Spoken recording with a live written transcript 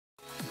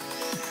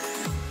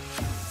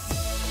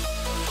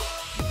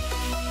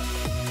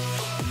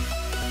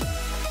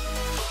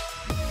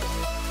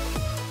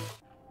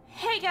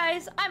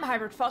guys, I'm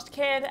Hybrid Foster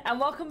Kid, and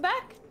welcome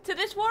back to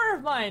this war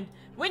of mine.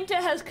 Winter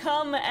has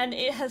come, and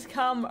it has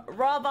come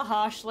rather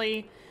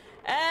harshly,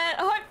 and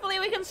hopefully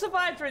we can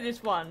survive through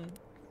this one.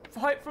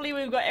 Hopefully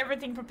we've got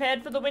everything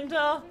prepared for the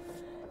winter,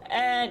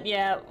 and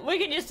yeah, we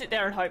can just sit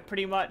there and hope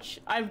pretty much.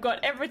 I've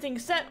got everything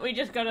set, we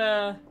just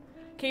gotta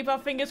keep our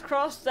fingers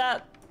crossed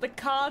that the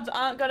cards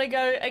aren't gonna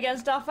go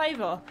against our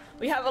favor.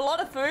 We have a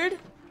lot of food,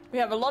 we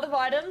have a lot of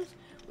items.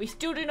 We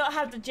still do not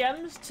have the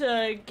gems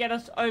to get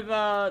us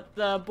over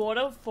the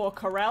border for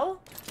Corel,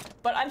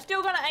 but I'm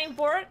still going to aim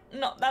for it.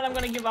 Not that I'm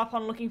going to give up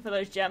on looking for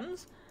those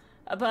gems,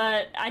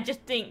 but I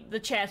just think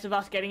the chance of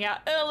us getting out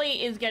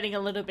early is getting a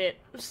little bit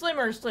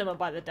slimmer and slimmer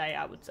by the day,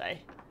 I would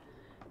say.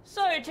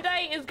 So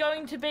today is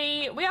going to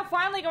be, we are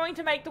finally going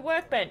to make the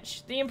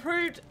workbench, the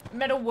improved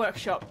metal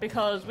workshop,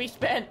 because we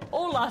spent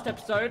all last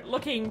episode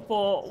looking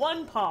for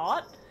one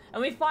part,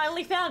 and we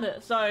finally found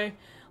it. So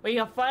we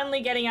are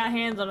finally getting our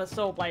hands on a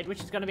saw blade,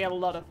 which is going to be a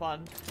lot of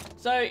fun.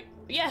 So,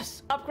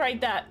 yes,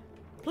 upgrade that.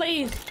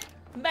 Please,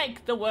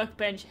 make the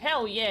workbench.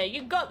 Hell yeah,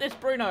 you got this,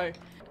 Bruno.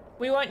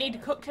 We won't need to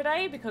cook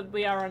today because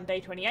we are on day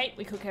 28.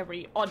 We cook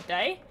every odd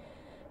day.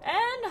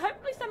 And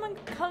hopefully someone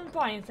comes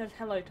by and says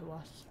hello to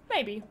us.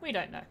 Maybe, we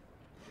don't know.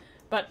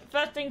 But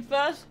first things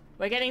first,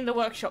 we're getting the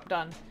workshop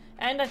done.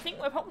 And I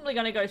think we're probably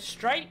going to go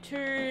straight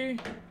to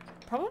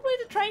probably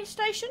the train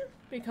station,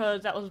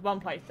 because that was one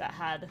place that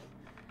had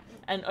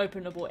an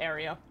openable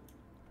area.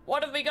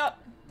 What have we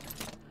got?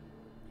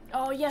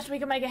 Oh yes, we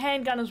can make a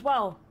handgun as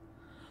well.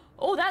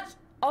 Oh, that's,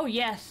 oh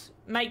yes,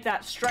 make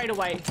that straight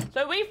away.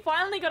 So we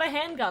finally got a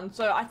handgun,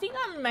 so I think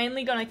I'm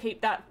mainly going to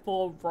keep that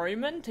for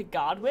Roman to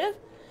guard with,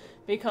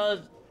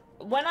 because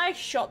when I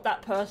shot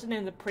that person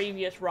in the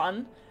previous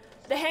run,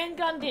 the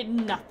handgun did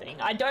nothing.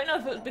 I don't know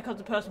if it was because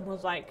the person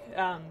was like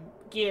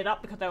geared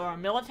up because they were a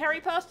military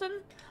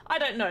person. I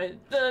don't know.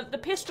 The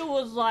pistol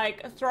was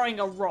like throwing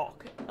a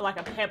rock, like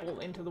a pebble,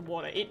 into the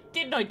water. It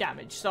did no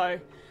damage, so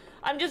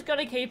I'm just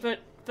gonna keep it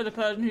for the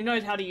person who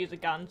knows how to use a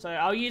gun, so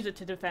I'll use it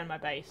to defend my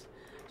base.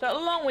 So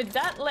along with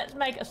that, let's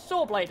make a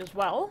saw blade as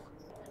well.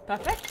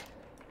 Perfect.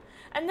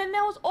 And then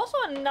there was also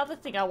another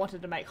thing I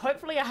wanted to make.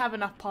 Hopefully I have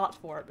enough parts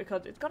for it,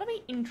 because it's gonna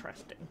be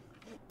interesting.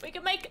 We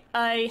can make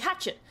a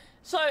hatchet.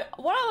 So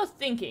what I was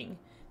thinking,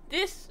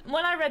 this,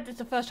 when I read this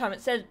the first time,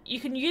 it said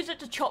you can use it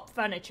to chop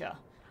furniture.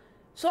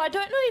 So I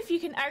don't know if you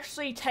can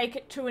actually take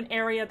it to an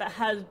area that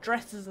has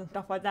dresses and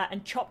stuff like that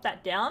and chop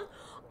that down.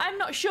 I'm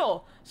not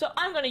sure. So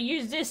I'm going to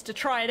use this to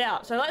try it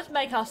out. So let's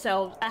make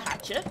ourselves a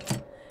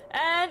hatchet.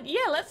 And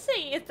yeah, let's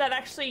see if that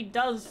actually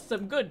does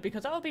some good,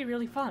 because that would be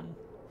really fun.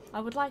 I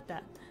would like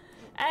that.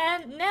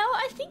 And now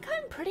I think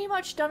I'm pretty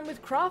much done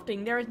with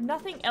crafting. There is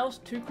nothing else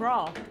to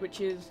craft,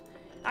 which is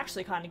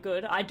actually kind of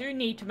good. I do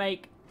need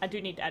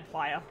to add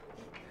fire.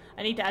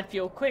 I need to add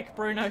fuel. Quick,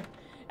 Bruno.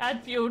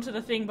 Add fuel to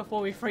the thing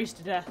before we freeze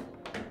to death.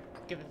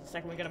 Give us a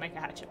second, we're gonna make a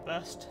hatchet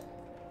first.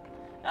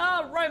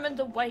 Ah, oh, Roman's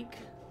awake.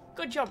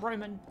 Good job,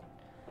 Roman.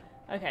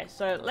 Okay,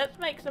 so let's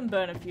make some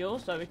burner fuel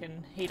so we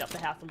can heat up the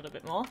house a little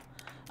bit more.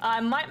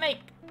 I might make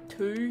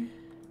 2.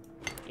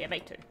 Yeah,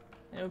 make 2.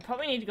 And we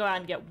probably need to go out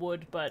and get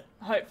wood, but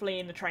hopefully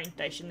in the train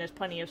station there's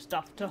plenty of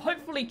stuff to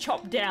hopefully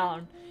chop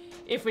down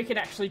if we can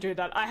actually do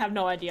that. I have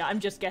no idea. I'm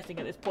just guessing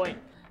at this point.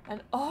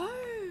 And oh!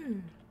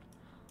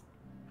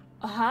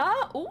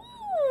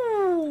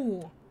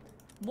 Ooh!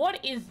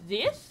 What is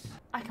this?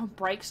 I can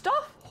break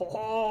stuff?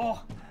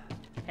 Oh!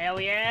 Hell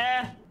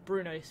yeah!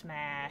 Bruno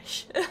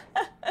smash.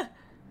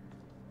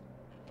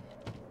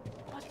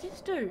 What's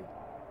this do?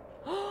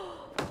 Oh,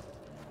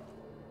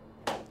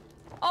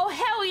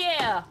 hell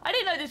yeah! I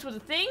didn't know this was a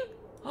thing.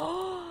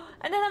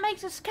 And then it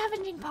makes a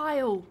scavenging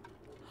pile.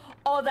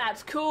 Oh,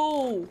 that's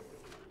cool.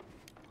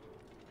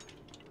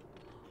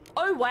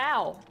 Oh,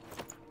 wow.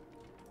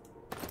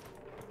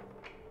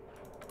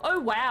 Oh,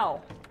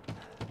 wow.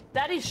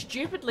 That is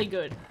stupidly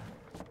good.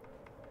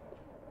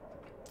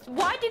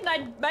 Why didn't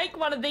I make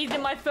one of these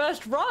in my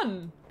first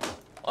run?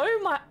 Oh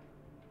my...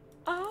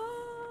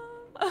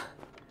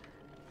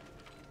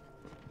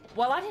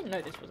 Well, I didn't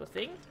know this was a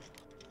thing.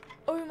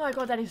 Oh my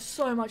god, that is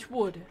so much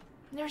wood.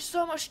 There's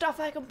so much stuff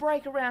I can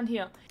break around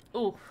here.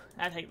 Ooh,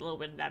 that takes a little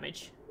bit of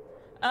damage.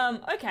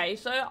 Okay,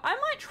 so I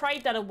might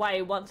trade that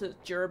away once its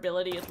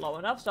durability is low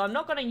enough, so I'm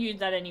not going to use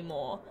that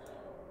anymore.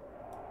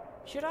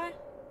 Should I?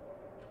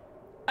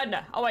 I don't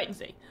know, I'll wait and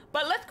see.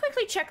 But let's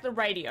quickly check the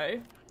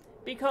radio,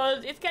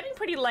 because it's getting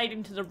pretty late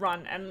into the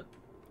run, and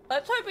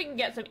let's hope we can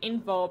get some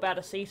info about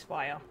a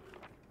ceasefire.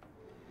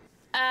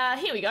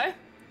 Here we go.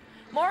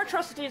 More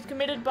atrocities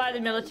committed by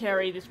the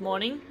military this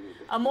morning.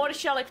 A mortar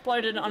shell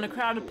exploded on a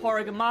crowded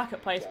Porrigan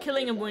marketplace,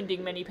 killing and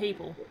wounding many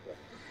people.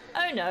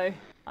 Oh no.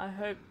 I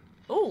hope...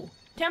 Ooh.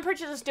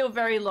 Temperatures are still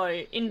very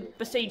low in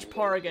besieged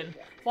Porrigan.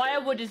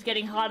 Firewood is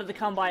getting harder to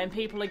come by and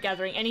people are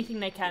gathering anything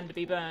they can to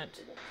be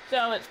burnt.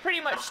 So it's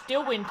pretty much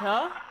still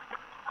winter.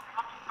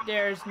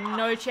 There's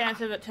no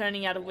chance of it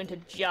turning out of winter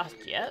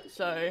just yet,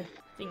 so I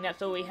think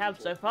that's all we have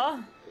so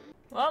far.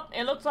 Well,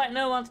 it looks like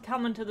no one's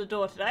coming to the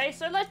door today,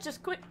 so let's just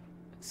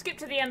skip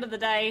to the end of the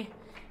day,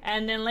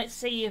 and then let's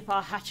see if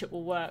our hatchet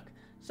will work.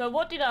 So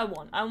what did I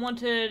want? I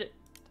wanted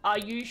our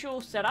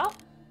usual setup.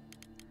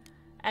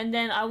 And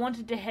then I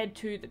wanted to head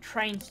to the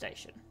train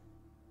station.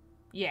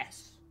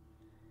 Yes.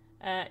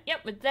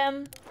 Yep, with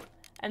them.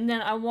 And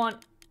then I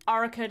want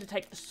Orica to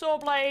take the saw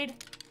blade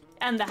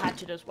and the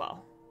hatchet as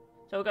well.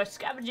 So we'll go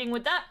scavenging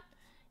with that.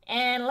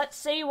 And let's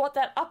see what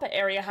that upper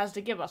area has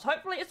to give us.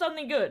 Hopefully it's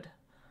something good.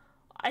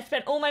 I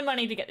spent all my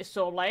money to get this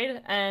saw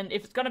blade, and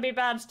if it's gonna be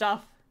bad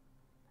stuff,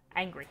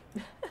 angry.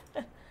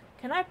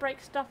 Can I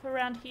break stuff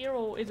around here,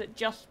 or is it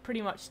just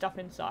pretty much stuff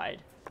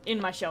inside? In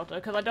my shelter,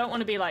 because I don't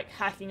want to be like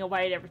hacking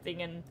away at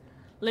everything and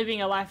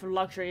living a life of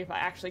luxury if I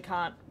actually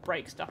can't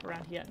break stuff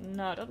around here.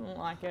 No, it doesn't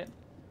like it.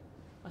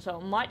 So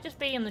it might just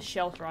be in the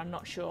shelter, I'm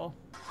not sure.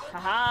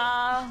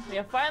 Haha! We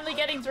are finally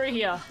getting through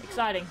here.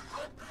 Exciting.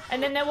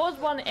 And then there was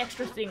one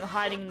extra thing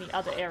hiding in the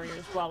other area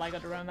as well, I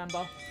gotta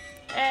remember.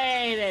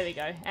 Hey, there we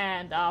go.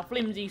 And our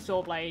flimsy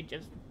saw blade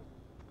just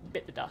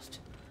bit the dust.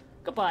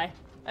 Goodbye.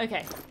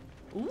 Okay.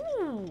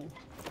 Ooh.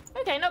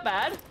 Okay, not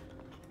bad.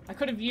 I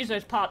could have used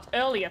those parts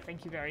earlier,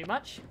 thank you very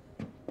much.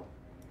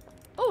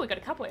 Oh, we got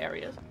a couple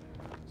areas.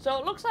 So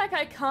it looks like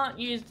I can't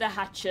use the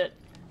hatchet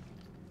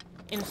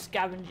in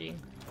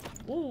scavenging.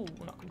 Ooh,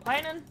 not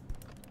complaining.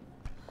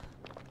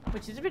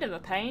 Which is a bit of a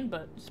pain,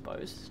 but I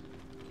suppose.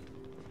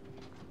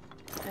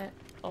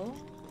 Oh.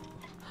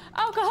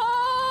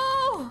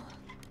 Alcohol!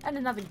 And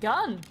another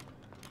gun.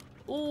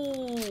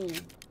 Ooh.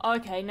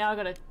 Okay, now I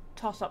gotta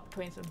toss up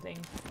between some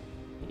things.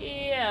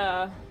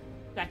 Yeah.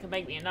 That could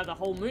make me another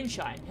whole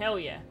moonshine. Hell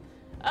yeah.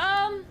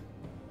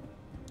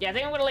 Yeah, I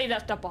think I'm gonna leave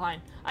that stuff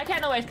behind. I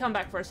can't always come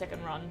back for a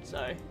second run,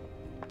 so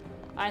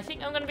I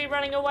think I'm gonna be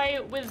running away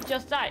with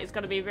just that. It's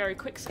gonna be a very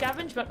quick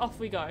scavenge, but off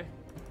we go.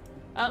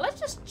 Let's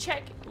just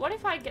check. What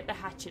if I get the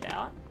hatchet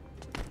out?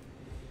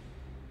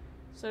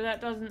 So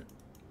that doesn't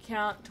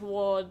count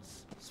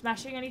towards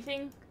smashing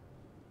anything?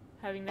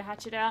 Having the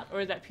hatchet out?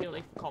 Or is that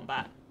purely for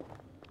combat?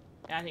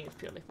 Yeah, I think it's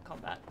purely for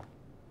combat.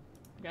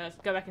 Okay, let's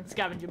go back in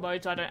scavenger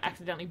mode so I don't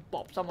accidentally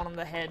bop someone on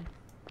the head.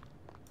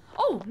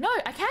 Oh, no,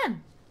 I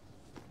can!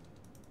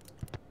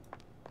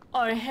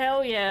 Oh,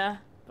 hell yeah.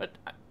 But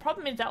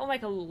problem is that will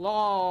make a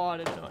lot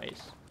of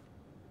noise.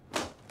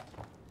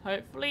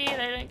 Hopefully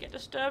they don't get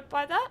disturbed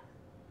by that.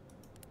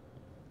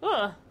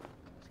 Ugh,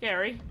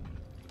 scary.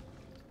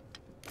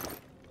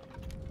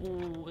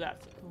 Ooh,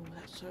 that's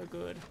so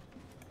good.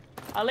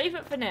 I'll leave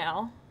it for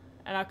now,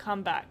 and I'll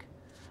come back.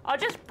 I'll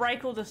just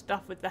break all the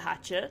stuff with the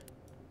hatchet,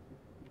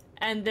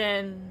 and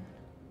then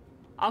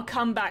I'll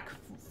come back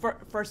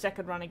for a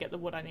second run and get the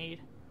wood I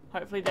need.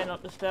 Hopefully they're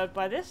not disturbed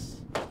by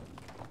this.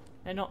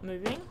 They're not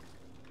moving.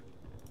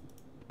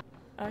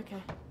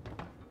 Okay.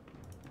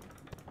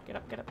 Get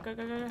up, go, go,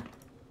 go, go.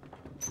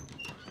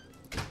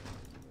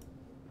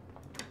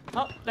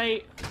 Oh,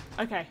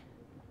 okay.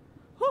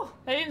 Whew,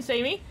 they didn't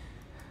see me.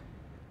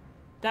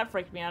 That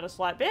freaked me out a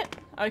slight bit.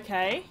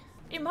 Okay.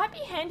 It might be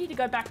handy to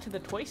go back to the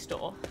toy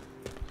store.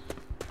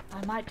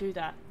 I might do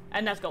that.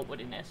 And that's got wood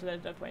in there, so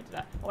there's no point to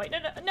that. Oh wait,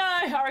 no,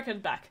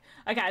 Hurricane's back.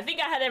 Okay, I think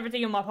I had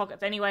everything in my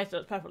pockets anyway, so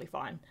it's perfectly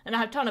fine. And I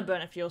have a ton of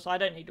burner fuel, so I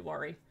don't need to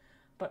worry.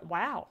 But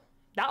wow,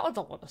 that was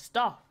a lot of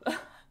stuff.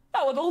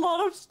 That was a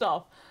lot of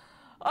stuff.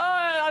 Oh,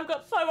 I've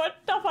got so much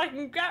stuff I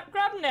can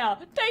grab now.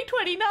 Day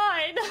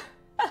 29!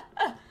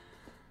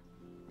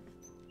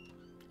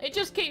 It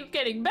just keeps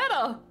getting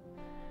better.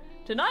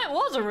 Tonight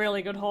was a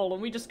really good haul,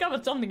 and we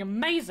discovered something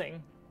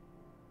amazing.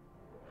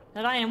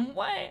 That I am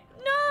way...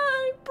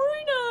 No!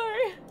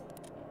 Bruno!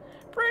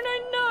 Bruno,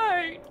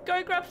 no!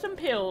 Go grab some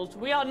pills.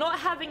 We are not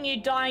having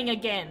you dying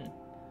again.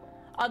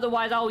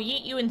 Otherwise, I'll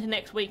yeet you into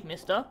next week,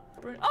 mister.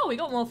 Oh, we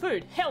got more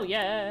food. Hell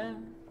yeah!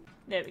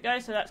 There we go,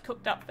 so that's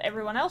cooked up for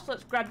everyone else.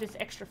 Let's grab this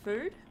extra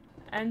food.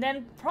 And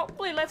then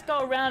probably let's go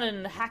around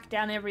and hack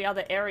down every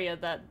other area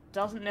that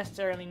doesn't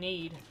necessarily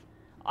need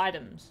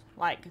items.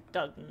 Like,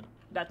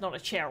 that's not a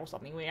chair or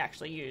something we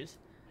actually use.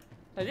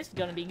 So this is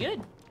gonna be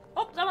good.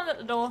 Oh, someone's at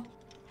the door.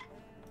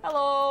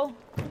 Hello.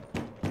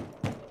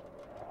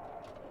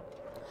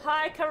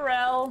 Hi,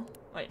 Carell.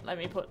 Wait, let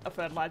me put a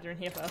fertilizer in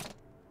here first.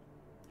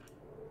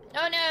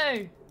 Oh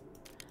no!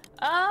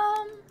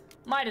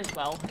 Might as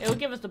well. It'll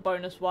give us a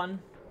bonus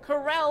one.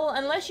 Carell,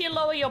 unless you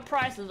lower your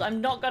prices,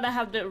 I'm not gonna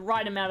have the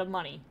right amount of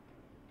money.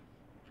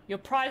 Your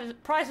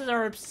prices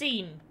are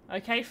obscene,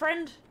 okay,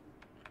 friend?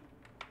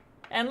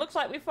 And looks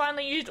like we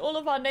finally used all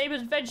of our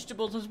neighbors'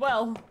 vegetables as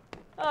well.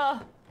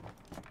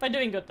 We're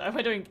doing good though.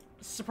 We're doing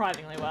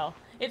surprisingly well.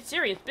 It's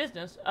serious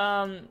business.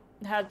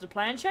 Has the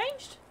plan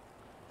changed?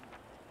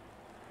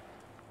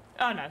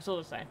 Oh no, it's all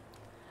the same.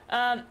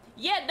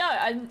 Yeah,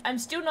 no, I'm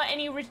still not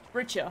any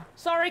richer.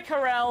 Sorry,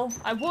 Carell.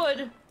 I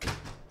would.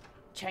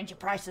 Change your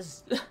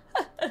prices.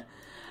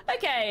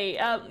 Okay,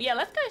 yeah,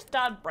 let's go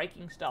start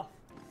breaking stuff.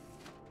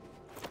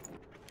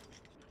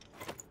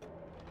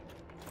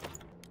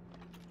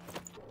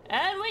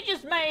 And we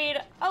just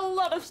made a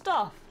lot of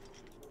stuff.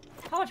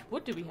 How much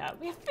wood do we have?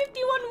 We have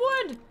 51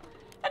 wood!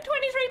 And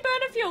 23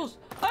 burner fuels!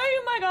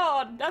 Oh my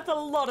god, that's a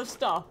lot of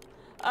stuff.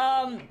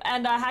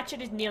 And our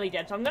hatchet is nearly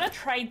dead, so I'm gonna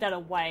trade that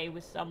away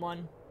with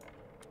someone.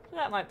 So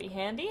that might be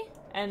handy.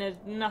 And there's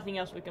nothing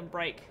else we can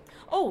break.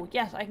 Oh,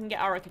 yes, I can get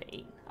Arika to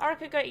eat.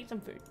 Arika, go eat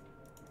some food.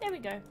 There we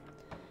go.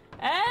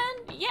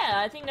 And yeah,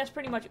 I think that's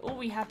pretty much all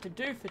we have to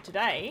do for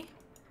today.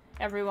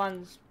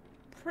 Everyone's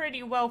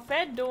pretty well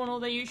fed, doing all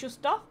their usual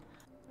stuff.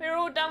 We're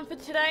all done for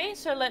today,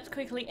 so let's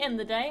quickly end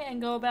the day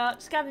and go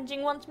about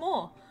scavenging once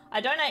more. I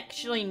don't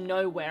actually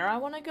know where I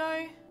want to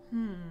go.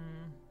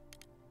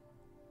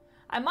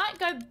 I might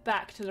go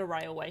back to the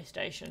railway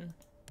station.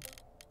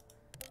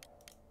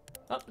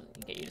 Oh,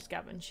 get you to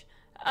scavenge.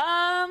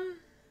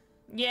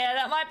 Yeah,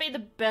 that might be the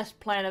best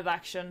plan of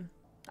action.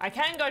 I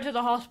can go to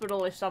the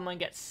hospital if someone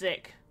gets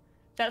sick.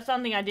 That's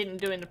something I didn't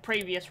do in the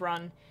previous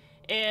run.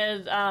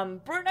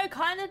 Bruno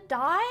kind of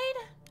died?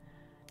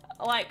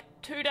 Like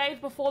 2 days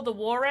before the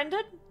war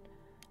ended?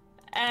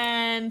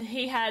 And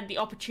he had the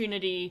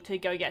opportunity to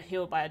go get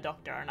healed by a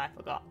doctor and I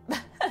forgot.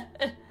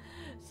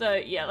 So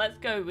yeah, let's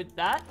go with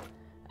that.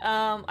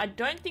 I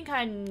don't think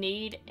I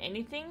need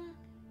anything.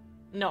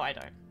 No, I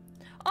don't.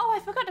 Oh, I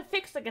forgot to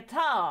fix the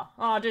guitar.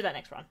 Oh, I'll do that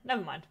next run.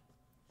 Never mind.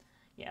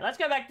 Yeah, let's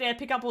go back there,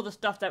 pick up all the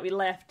stuff that we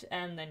left,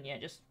 and then, yeah,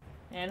 just...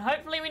 And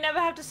hopefully we never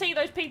have to see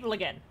those people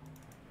again.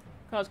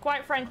 Because,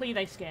 quite frankly,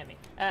 they scare me.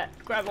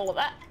 Grab all of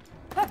that.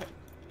 Perfect.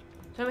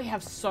 So we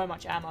have so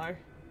much ammo.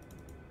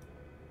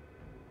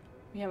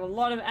 We have a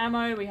lot of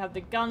ammo, we have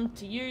the gun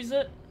to use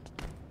it.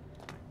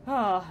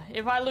 Oh,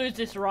 if I lose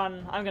this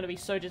run, I'm going to be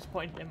so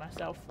disappointed in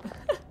myself.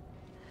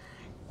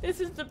 This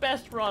is the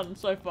best run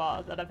so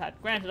far that I've had.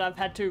 Granted, I've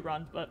had 2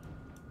 runs, but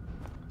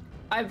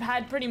I've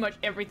had pretty much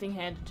everything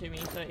handed to me,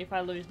 so if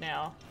I lose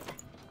now,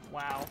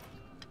 wow.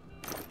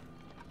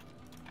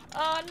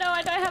 Oh no,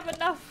 I don't have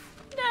enough.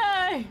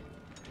 No.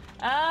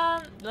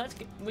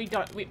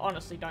 We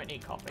honestly don't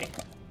need coffee.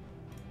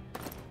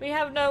 We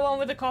have no one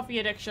with a coffee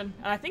addiction,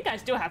 and I think I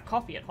still have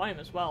coffee at home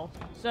as well.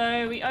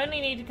 So we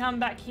only need to come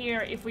back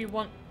here if we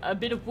want a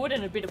bit of wood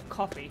and a bit of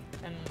coffee,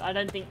 and I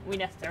don't think we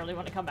necessarily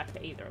want to come back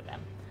to either of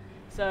them.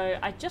 So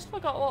I just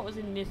forgot what was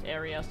in this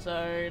area,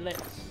 so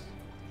let's...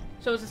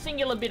 So it's a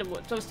singular bit of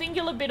wood. So a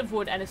singular bit of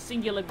wood and a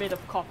singular bit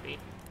of coffee.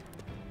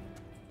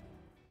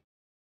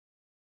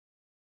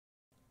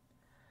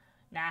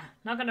 Nah,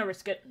 not gonna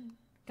risk it.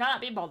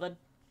 Can't be bothered.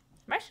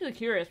 I'm actually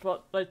curious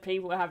what those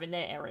people have in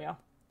their area.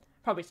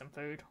 Probably some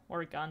food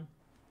or a gun.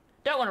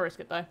 Don't want to risk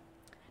it though.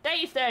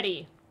 Day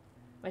 30.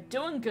 We're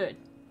doing good.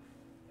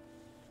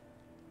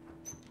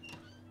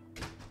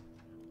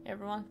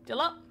 Everyone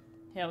still up?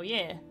 Hell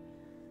yeah.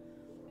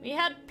 We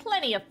had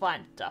plenty of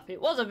fun stuff.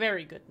 It was a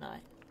very good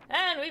night.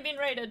 And we've been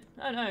raided.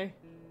 Oh no.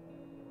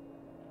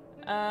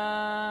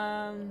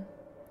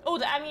 Oh,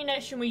 the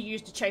ammunition we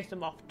used to chase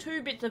them off.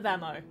 2 bits of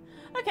ammo.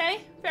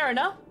 Okay, fair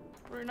enough.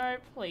 Bruno,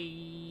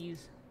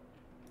 please.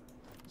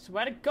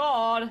 Swear to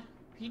God.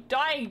 If you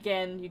die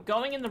again, you're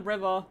going in the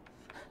river.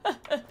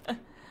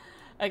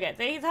 Okay,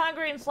 so he's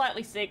hungry and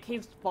slightly sick.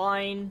 He's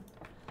fine.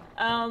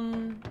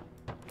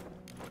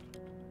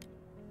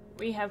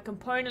 We have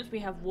components, we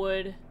have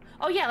wood.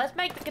 Oh yeah, let's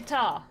make the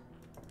guitar.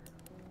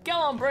 Go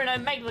on, Bruno,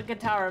 make the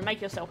guitar and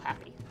make yourself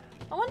happy.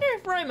 I wonder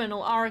if Roman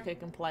or Arika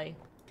can play.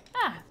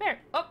 Ah, fair.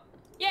 Oh,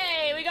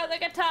 yay, we got the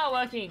guitar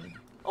working.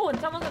 Oh, and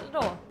someone's at the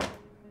door.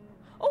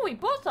 Oh, we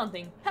bought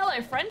something.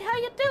 Hello, friend, how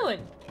you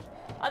doing?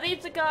 Are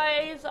these the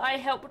guys I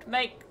helped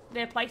make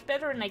their place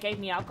better and they gave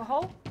me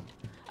alcohol?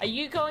 Are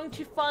you going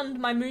to fund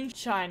my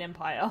moonshine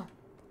empire?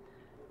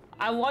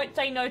 I won't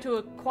say no to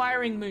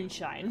acquiring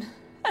moonshine.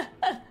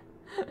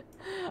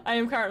 I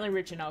am currently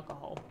rich in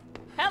alcohol.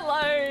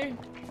 Hello!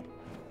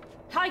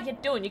 How you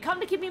doing? You come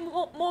to give me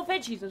more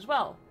veggies as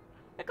well.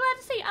 I'm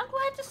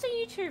glad to see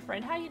you too,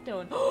 friend. How you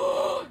doing?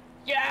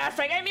 Yes!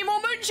 They gave me more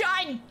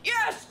moonshine!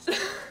 Yes!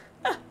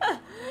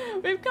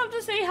 We've come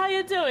to see how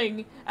you're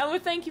doing, and we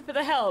thank you for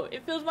the help.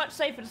 It feels much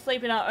safer to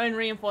sleep in our own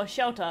reinforced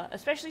shelter,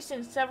 especially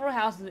since several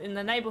houses in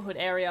the neighborhood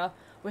area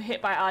were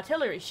hit by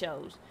artillery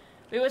shells.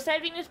 We were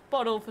saving this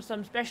bottle for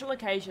some special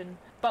occasion,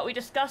 but we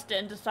discussed it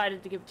and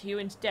decided to give it to you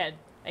instead.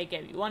 They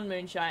gave you 1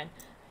 moonshine.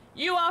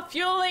 You are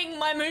fueling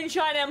my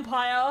moonshine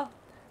empire,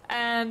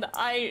 and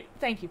I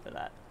thank you for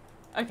that.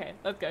 Okay,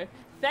 let's go.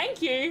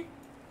 Thank you!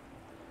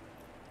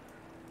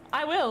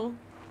 I will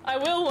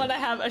want to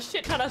have a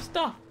shit ton of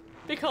stuff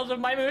because of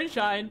my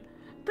moonshine.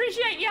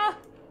 Appreciate ya!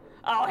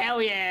 Oh,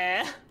 hell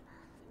yeah!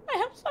 I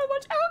have so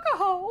much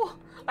alcohol!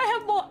 I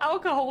have more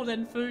alcohol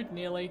than food,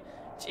 nearly.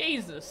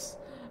 Jesus.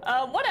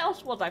 What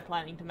else was I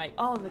planning to make?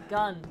 Oh, the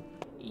gun.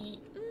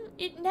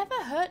 It never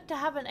hurt to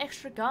have an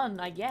extra gun,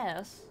 I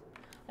guess.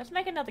 Let's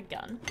make another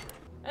gun.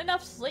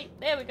 Enough sleep.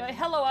 There we go.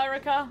 Hello,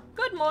 Arika.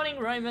 Good morning,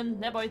 Roman.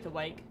 They're both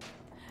awake.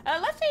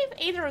 Let's see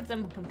if either of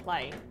them can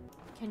play.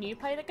 Can you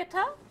play the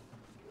guitar?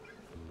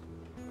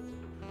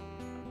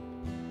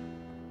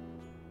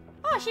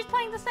 Oh, she's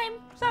playing the same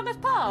song as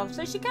Pav,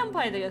 so she can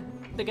play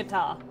the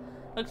guitar.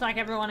 Looks like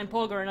everyone in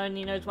Porgera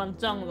only knows 1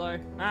 song, though.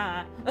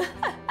 Ah.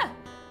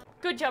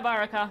 Good job,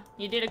 Arika.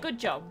 You did a good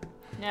job.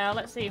 Now,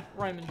 let's see if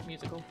Roman's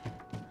musical.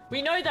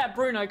 We know that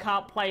Bruno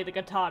can't play the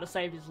guitar to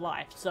save his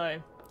life,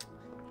 so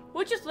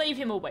we'll just leave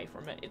him away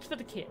from it. It's for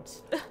the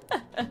kids.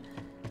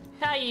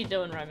 How are you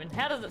doing, Roman?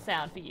 How does it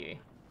sound for you?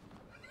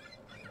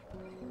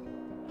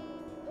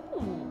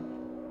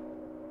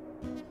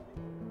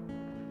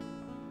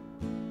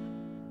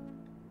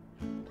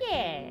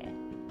 Yeah.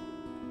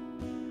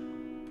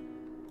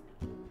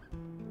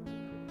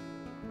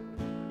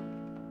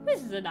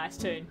 This is a nice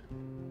tune.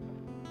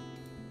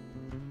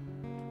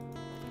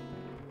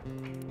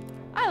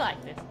 I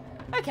like this.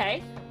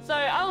 Okay, so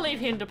I'll leave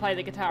him to play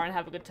the guitar and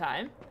have a good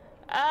time.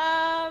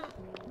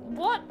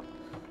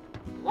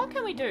 What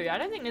can we do? I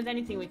don't think there's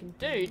anything we can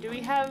do.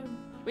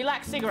 We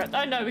lack cigarettes.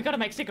 Oh no, we gotta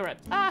make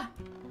cigarettes. Ah,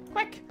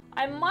 quick.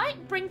 I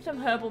might bring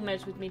some herbal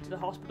meds with me to the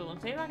hospital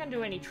and see if I can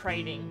do any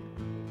trading.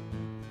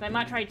 They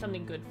might trade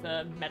something good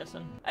for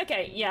medicine.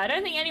 Okay, yeah, I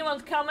don't think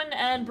anyone's coming,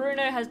 and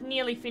Bruno has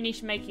nearly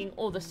finished making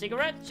all the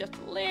cigarettes. Just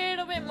a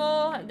little bit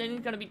more, and then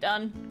he's gonna be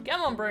done.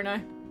 Come on, Bruno.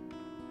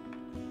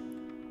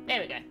 There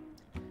we go.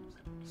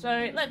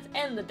 So let's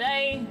end the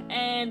day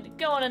and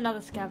go on another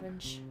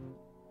scavenge.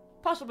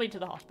 Possibly to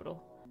the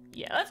hospital.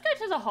 Yeah, let's go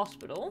to the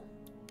hospital.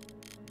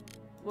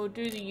 We'll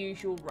do the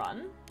usual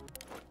run.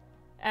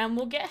 And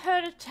we'll get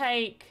her to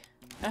take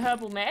a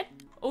herbal med,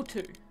 or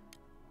 2.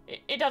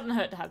 It doesn't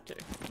hurt to have 2.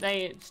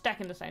 They stack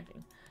in the same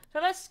thing. So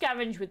let's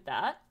scavenge with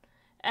that.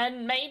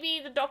 And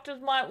maybe the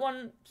doctors might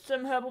want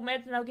some herbal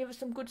meds and they'll give us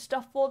some good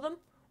stuff for them.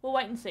 We'll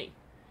wait and see.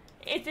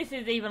 If this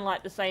is even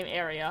like the same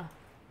area.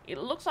 It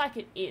looks like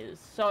it is.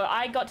 So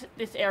I got to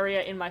this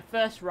area in my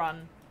first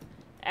run.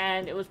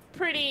 And it was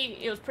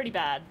pretty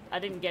bad. I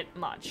didn't get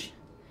much.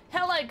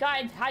 Hello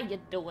guys, how you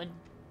doing?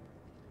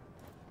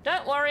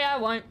 Don't worry, I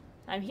won't.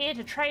 I'm here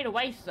to trade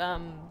away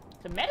some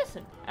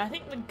medicine. I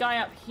think the guy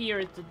up here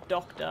is the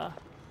doctor.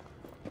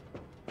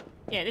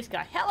 Yeah, this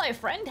guy. Hello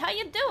friend, how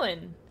you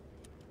doing?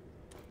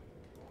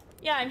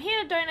 Yeah, I'm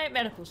here to donate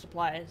medical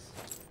supplies.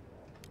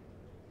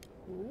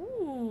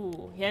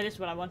 Ooh, yeah, this is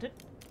what I wanted.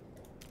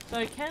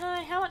 So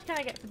how much can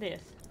I get for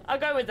this? I'll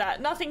go with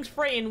that. Nothing's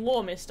free in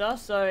war, mister,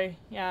 so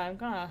yeah, I'm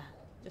gonna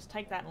just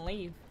take that and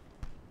leave.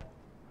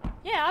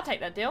 Yeah, I'll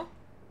take that deal.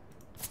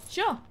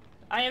 Sure.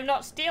 I am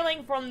not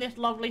stealing from this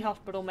lovely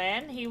hospital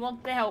man. He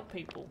wants to help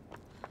people.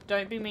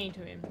 Don't be mean to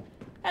him.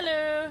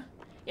 Hello.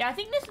 Yeah, I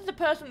think this is the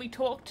person we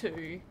talked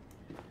to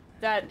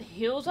that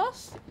heals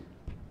us.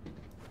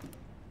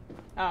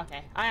 Oh,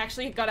 okay. I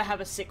actually gotta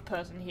have a sick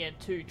person here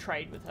to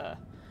trade with her.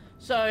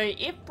 So,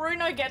 if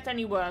Bruno gets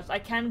any worse, I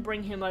can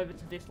bring him over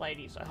to this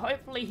lady. So,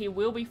 hopefully he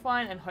will be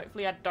fine, and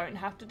hopefully I don't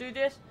have to do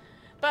this.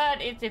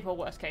 But it's if a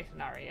worst case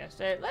scenario.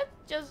 So, let's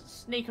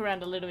just sneak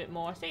around a little bit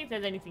more. See if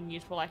there's anything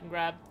useful I can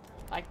grab.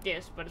 Like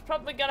this, but it's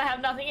probably gonna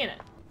have nothing in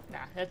it. Nah,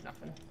 there's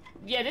nothing.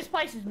 Yeah, this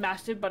place is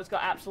massive, but it's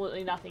got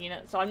absolutely nothing in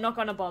it, so I'm not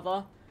gonna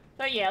bother.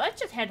 So yeah,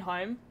 let's just head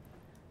home.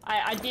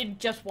 I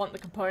did just want the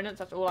components,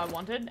 that's all I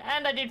wanted,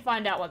 and I did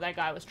find out what that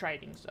guy was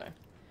trading, so.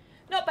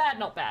 Not bad,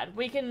 not bad.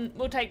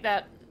 We'll take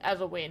that as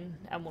a win,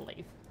 and we'll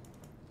leave.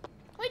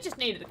 We just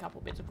needed a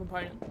couple bits of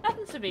components,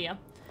 nothing severe.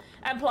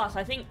 And plus,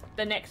 I think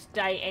the next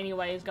day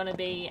anyway is gonna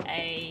be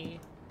a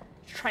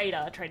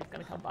trader. A trader's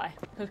gonna come by,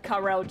 because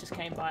Carell just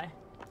came by.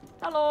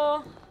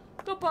 Hello.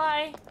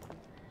 Goodbye.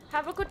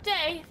 Have a good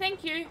day.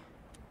 Thank you.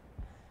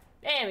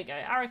 There we go.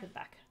 Arika's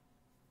back.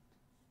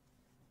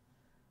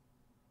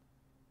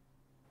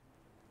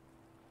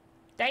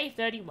 Day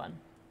 31.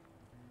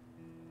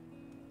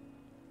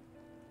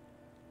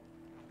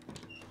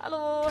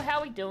 Hello.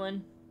 How we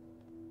doing?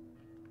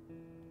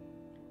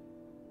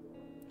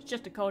 It's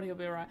just a cold. He'll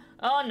be alright.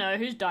 Oh no.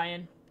 Who's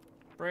dying?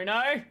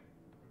 Bruno?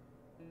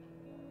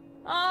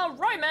 Oh,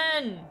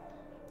 Roman!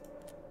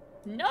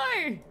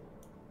 No!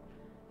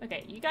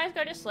 Okay, you guys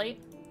go to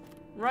sleep.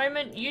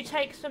 Roman, you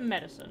take some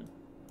medicine.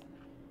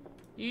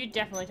 You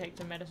definitely take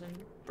some medicine.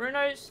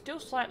 Bruno's still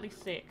slightly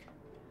sick.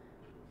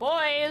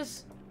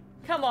 Boys!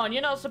 Come on,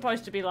 you're not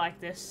supposed to be like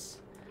this.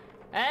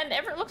 And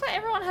it looks like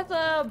everyone has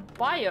a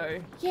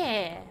bio.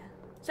 Yeah.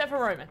 Except for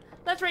Roman.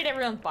 Let's read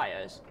everyone's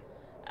bios.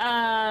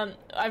 I've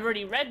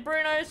already read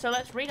Bruno's, so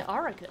let's read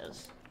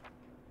Orica's.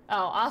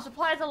 Oh, our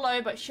supplies are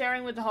low, but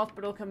sharing with the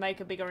hospital can make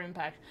a bigger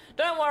impact.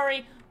 Don't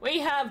worry, we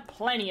have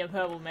plenty of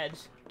herbal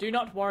meds. Do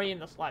not worry in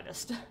the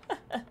slightest.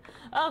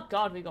 Oh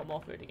god, we got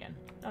more food again.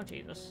 Oh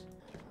Jesus.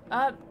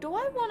 Do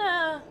I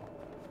wanna...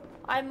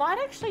 I might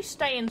actually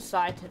stay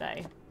inside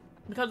today.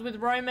 Because with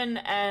Roman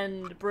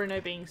and Bruno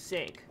being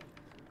sick,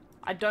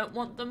 I don't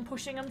want them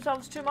pushing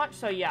themselves too much.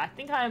 So yeah, I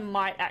think I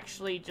might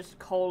actually just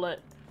call it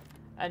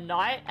a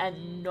night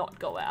and not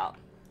go out.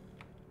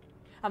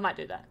 I might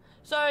do that.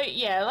 So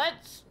yeah,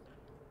 let's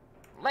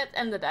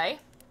end the day.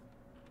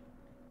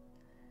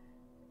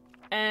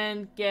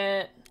 And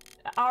get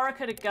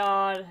Arika to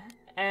guard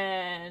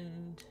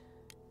and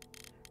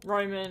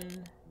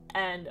Roman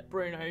and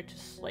Bruno to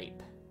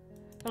sleep.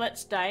 So let's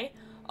stay.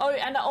 Oh,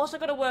 and I also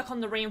got to work on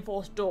the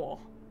reinforced door.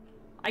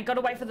 I got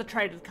to wait for the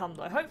trader to come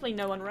though. Hopefully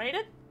no one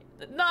raided.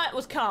 The night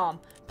was calm.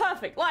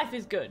 Perfect. Life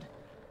is good.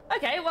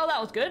 Okay, well that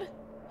was good.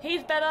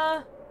 He's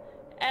better.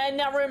 And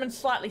now Roman's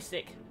slightly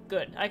sick.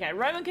 Good. Okay,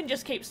 Roman can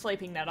just keep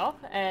sleeping that off.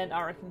 And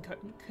Arika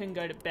can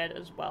go to bed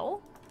as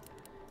well.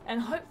 And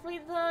hopefully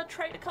the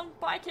trader comes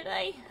by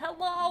today.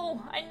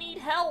 Hello, I need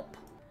help.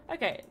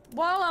 Okay,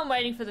 while I'm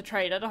waiting for the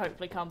trader to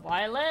hopefully come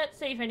by, let's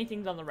see if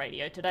anything's on the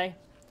radio today.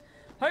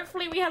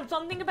 Hopefully we have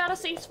something about a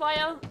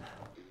ceasefire.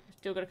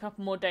 Still got a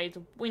couple more days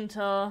of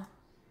winter.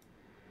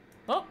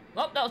 Oh,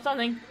 that was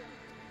something.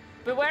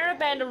 Beware a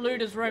band of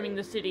looters roaming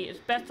the city. It's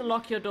best to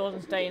lock your doors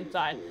and stay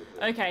inside.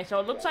 Okay, so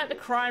it looks like the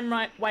crime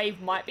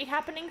wave might be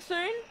happening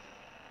soon.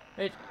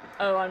 Which,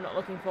 oh, I'm not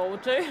looking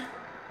forward to.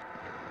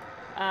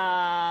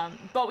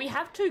 But we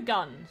have 2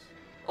 guns.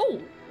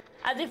 Oh,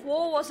 as if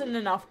war wasn't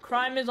enough,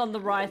 crime is on the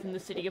rise in the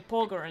city of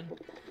Porgerin.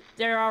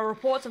 There are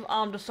reports of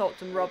armed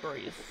assaults and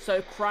robberies,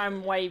 so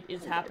crime wave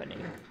is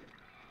happening.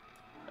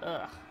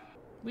 Ugh.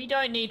 We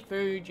don't need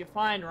food, you're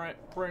fine, right,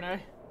 Bruno?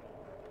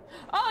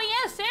 Oh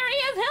yes, there he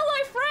is!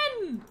 Hello,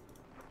 friend!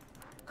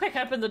 Quick,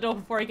 open the door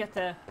before he gets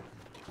there.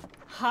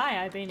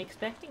 Hi, I've been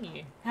expecting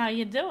you. How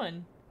you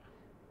doing?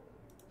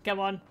 Come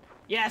on.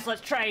 Yes,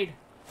 let's trade!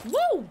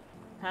 Woo!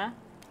 Huh?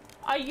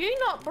 Are you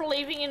not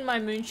believing in my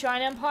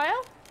moonshine empire?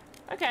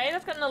 Okay,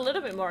 that's gotten a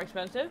little bit more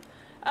expensive.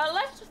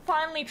 Let's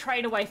finally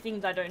trade away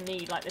things I don't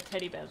need, like the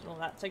teddy bears and all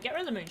that. So get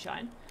rid of the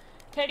moonshine.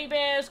 Teddy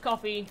bears,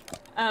 coffee,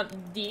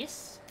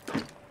 this.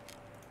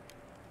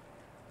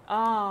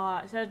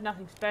 Ah, it says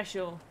nothing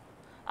special.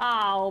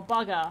 Oh,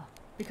 bugger.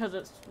 Because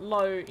it's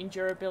low in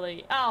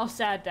durability. Oh,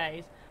 sad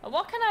days.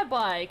 What can I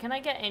buy? Can I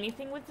get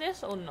anything with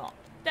this or not?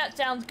 That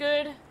sounds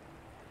good.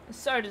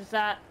 So does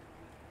that.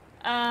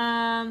 Do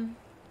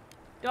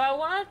I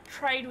want to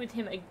trade with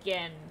him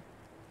again?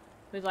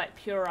 With like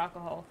pure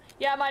alcohol.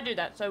 Yeah, I might do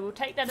that. So we'll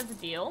take that as a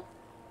deal.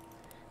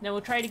 Then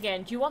we'll trade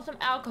again. Do you want some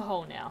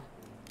alcohol now?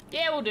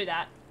 Yeah, we'll do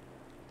that.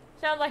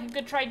 Sounds like a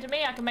good trade to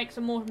me. I can make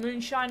some more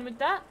moonshine with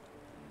that.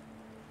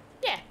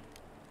 Yeah.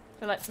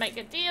 So let's make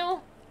a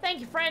deal. Thank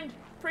you, friend.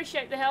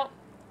 Appreciate the help.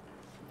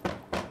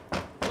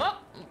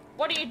 Well,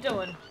 what are you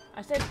doing?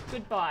 I said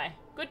goodbye.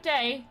 Good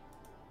day.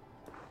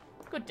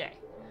 Good day.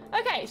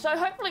 Okay, so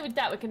hopefully with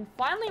that we can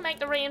finally make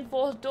the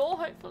reinforced door,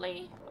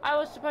 hopefully. I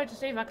was supposed to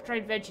see if I could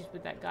trade veggies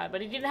with that guy, but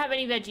he didn't have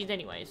any veggies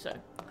anyway, so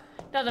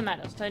doesn't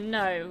matter. So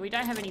no, we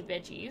don't have any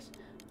veggies,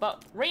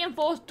 but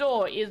reinforced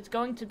door is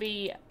going to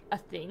be a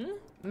thing.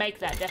 Make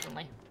that,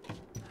 definitely.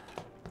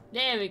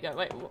 There we go.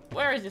 Wait,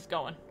 where is this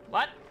going?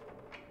 What?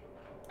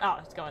 Oh,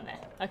 it's going there.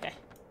 Okay.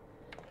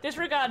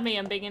 Disregard me,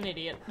 I'm being an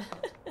idiot.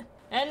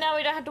 And now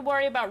we don't have to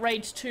worry about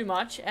raids too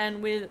much,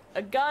 and with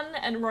a gun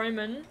and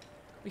Roman,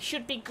 we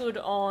should be good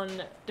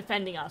on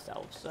defending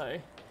ourselves, so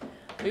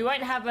we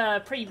won't have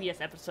a previous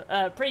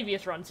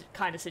run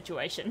kind of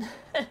situation.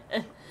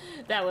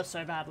 That was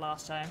so bad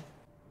last time.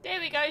 There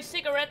we go,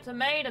 cigarettes are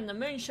made and the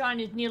moonshine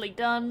is nearly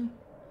done.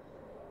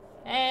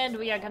 And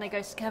we are gonna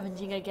go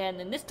scavenging again,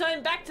 and this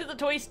time back to the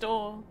toy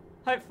store.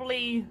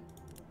 Hopefully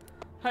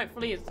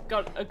it's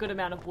got a good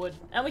amount of wood.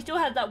 And we still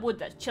have that wood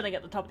that's chilling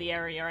at the top of the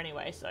area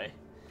anyway, so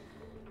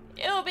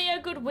it'll be a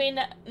good win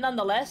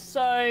nonetheless.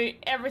 So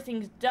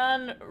everything's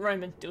done.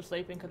 Roman's still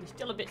sleeping because he's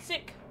still a bit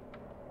sick.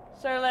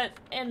 So let's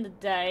end the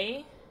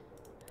day.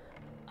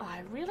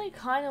 I really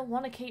kind of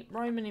want to keep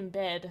Roman in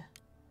bed.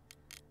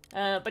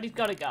 But he's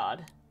got a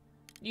guard.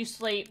 You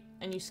sleep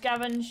and you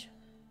scavenge.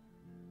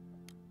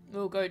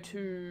 We'll go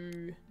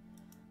to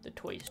the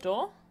toy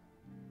store.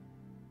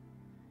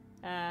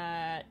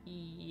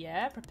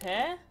 Yeah,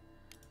 prepare.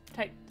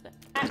 Take the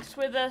axe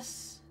with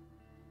us.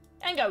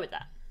 And go with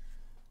that.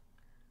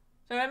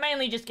 So we're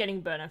mainly just getting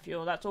burner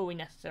fuel. That's all we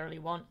necessarily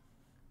want.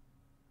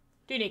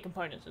 Do need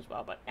components as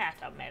well, but that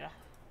doesn't matter.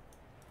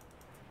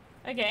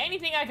 Okay,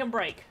 anything I can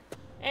break.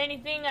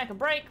 Anything I can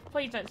break.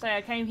 Please don't say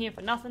I came here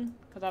for nothing,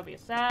 because I'll be a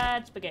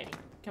sad spaghetti.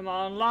 Come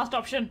on, last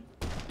option.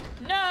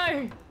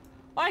 No!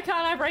 Why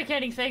can't I break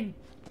anything?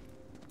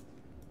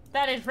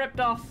 That is ripped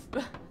off.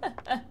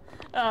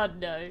 Oh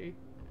no.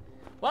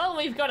 Well,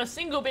 we've got a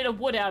single bit of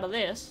wood out of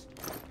this.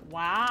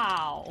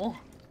 Wow.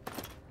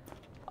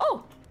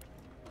 Oh!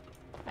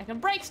 I can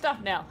break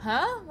stuff now.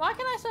 Huh? Why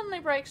can I suddenly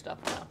break stuff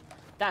now?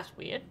 That's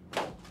weird.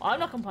 I'm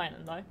not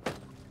complaining though.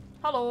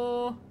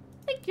 Hello.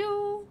 Thank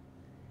you.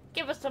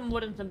 Give us some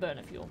wood and some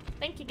burner fuel.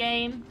 Thank you,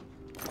 game.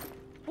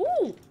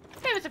 Ooh!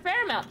 Gave us a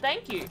fair amount.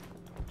 Thank you.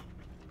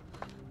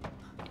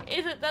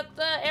 Is it that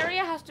the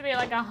area has to be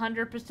like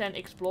 100%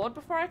 explored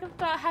before I can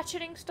start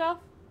hatcheting stuff?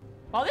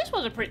 Well, this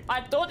was a pretty...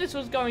 I thought this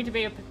was going to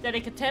be a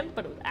pathetic attempt,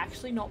 but it was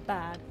actually not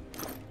bad.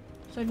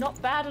 So not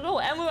bad at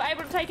all. And we were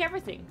able to take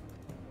everything.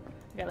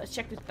 Okay, let's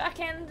check this back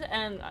end.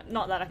 And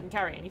not that I can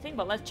carry anything,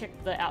 but let's check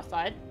the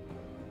outside.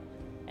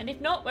 And if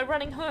not, we're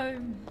running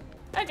home.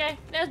 Okay,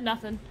 there's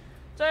nothing.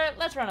 So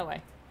let's run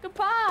away.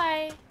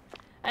 Goodbye!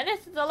 And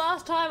this is the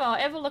last time I'll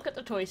ever look at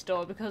the toy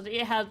store because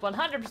it has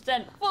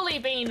 100% fully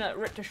been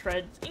ripped to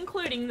shreds,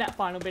 including that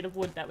final bit of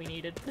wood that we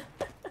needed.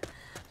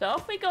 So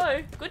off we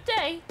go. Good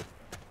day.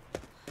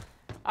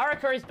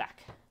 Araka is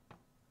back.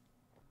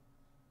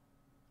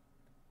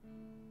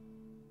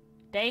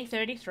 Day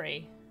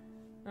 33.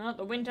 Oh,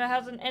 the winter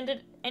hasn't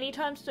ended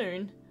anytime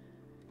soon.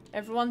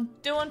 Everyone's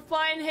doing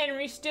fine.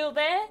 Henry's still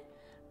there.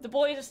 The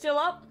boys are still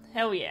up.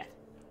 Hell yeah.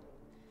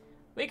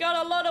 We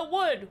got a lot of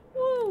wood.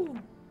 Woo!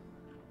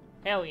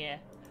 Hell yeah.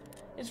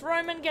 Is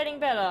Roman getting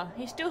better?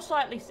 He's still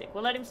slightly sick.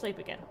 We'll let him sleep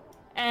again.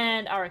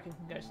 And Araka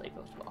can go sleep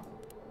as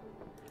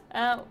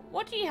well.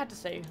 What do you have to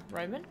say,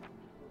 Roman?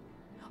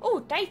 Oh,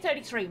 day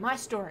 33, my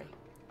story.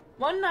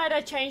 One night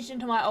I changed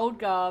into my old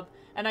garb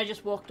and I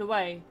just walked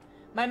away.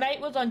 My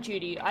mate was on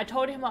duty. I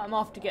told him I'm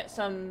off to get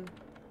some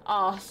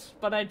ass,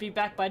 but I'd be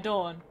back by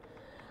dawn.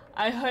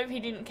 I hope he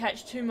didn't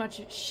catch too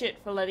much shit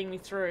for letting me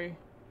through.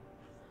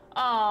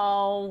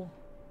 Oh.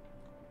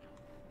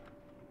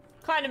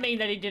 Kind of mean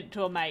that he did it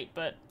to a mate,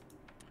 but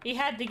he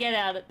had to get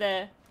out of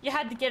there. You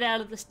had to get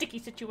out of the sticky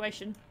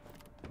situation.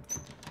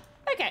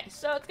 Okay,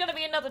 so it's gonna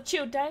be another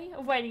chill day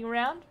of waiting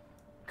around.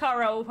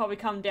 Kara will probably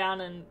come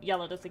down and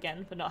yell at us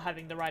again for not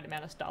having the right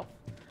amount of stuff.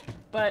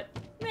 But,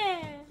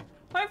 meh.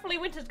 Hopefully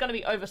winter's gonna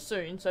be over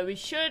soon, so we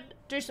should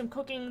do some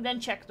cooking, then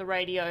check the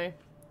radio,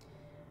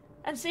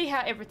 and see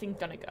how everything's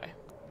gonna go.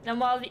 And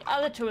while the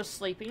other two are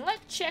sleeping,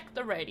 let's check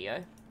the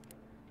radio.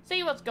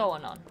 See what's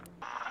going on.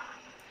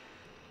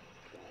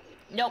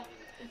 Nope.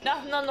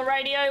 Nothing on the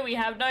radio. We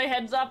have no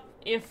heads up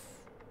if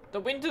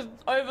the winter's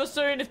over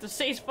soon, if the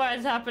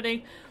ceasefire's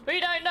happening. We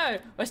don't know.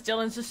 We're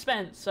still in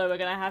suspense, so we're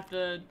gonna have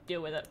to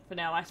deal with it for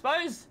now, I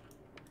suppose.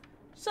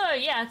 So,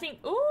 yeah, I think...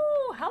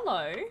 Ooh,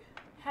 hello.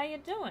 How you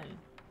doing?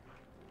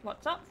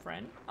 What's up,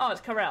 friend? Oh,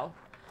 it's Karel.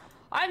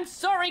 I'm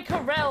sorry,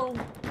 Karel.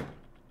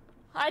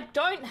 I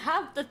don't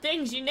have the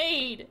things you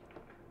need.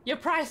 Your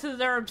prices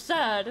are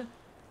absurd.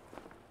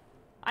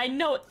 I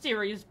know it's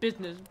serious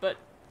business, but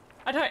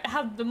I don't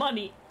have the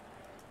money.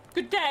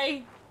 Good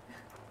day.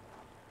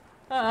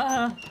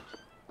 I'm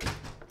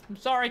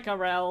sorry,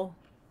 Karel.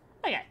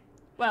 Okay,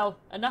 well,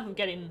 enough of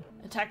getting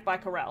attacked by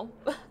Karel.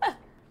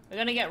 We're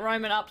gonna get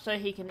Roman up so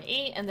he can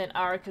eat, and then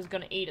Arika's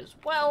gonna eat as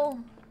well.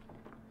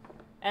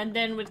 And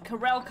then with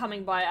Karel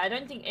coming by, I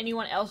don't think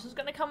anyone else is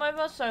gonna come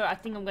over, so I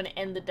think I'm gonna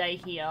end the day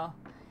here.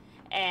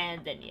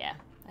 And then, yeah.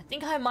 I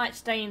think I might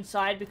stay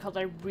inside because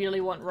I really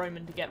want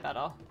Roman to get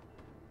better.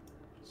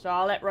 So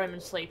I'll let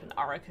Roman sleep and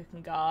Arika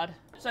can guard.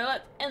 So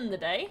let's end the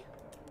day.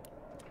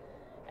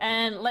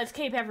 And let's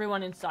keep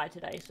everyone inside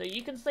today. So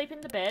you can sleep in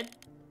the bed.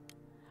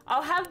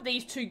 I'll have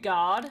these two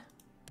guard.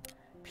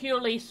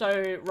 Purely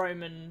so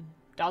Roman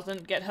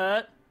doesn't get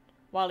hurt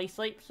while he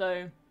sleeps.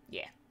 So,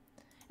 yeah.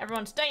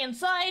 Everyone stay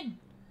inside.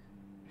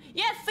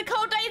 Yes, the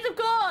cold days have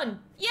gone.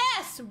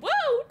 Yes, woo,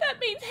 that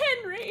means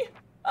Henry.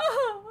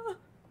 Oh,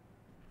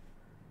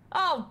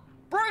 oh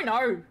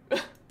Bruno.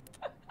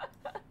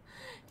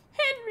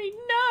 Henry,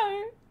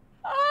 no.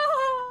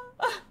 Oh,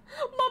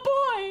 my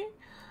boy.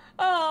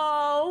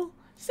 Oh,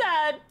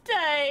 sad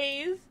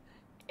days.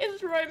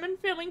 Is Roman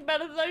feeling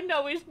better though?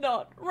 No, he's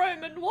not.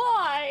 Roman,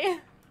 why?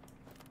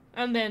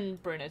 And then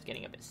Bruno's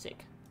getting a bit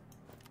sick.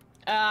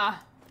 I'll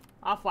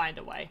find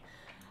a way.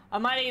 I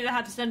might either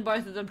have to send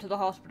both of them to the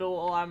hospital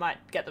or I might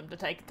get them to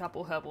take a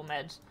couple herbal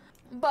meds.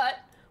 But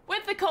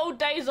with the cold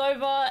days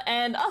over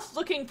and us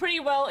looking pretty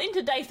well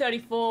into day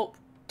 34,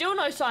 still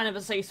no sign of a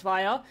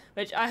ceasefire,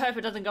 which I hope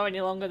it doesn't go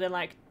any longer than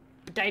like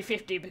day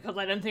 50 because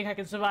I don't think I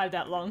can survive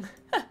that long.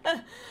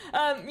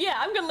 Yeah,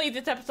 I'm gonna leave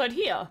this episode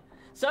here.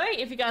 So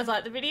if you guys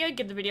like the video,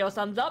 give the video a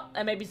thumbs up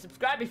and maybe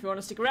subscribe if you want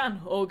to stick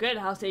around. All good,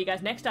 I'll see you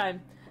guys next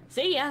time.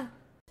 See ya!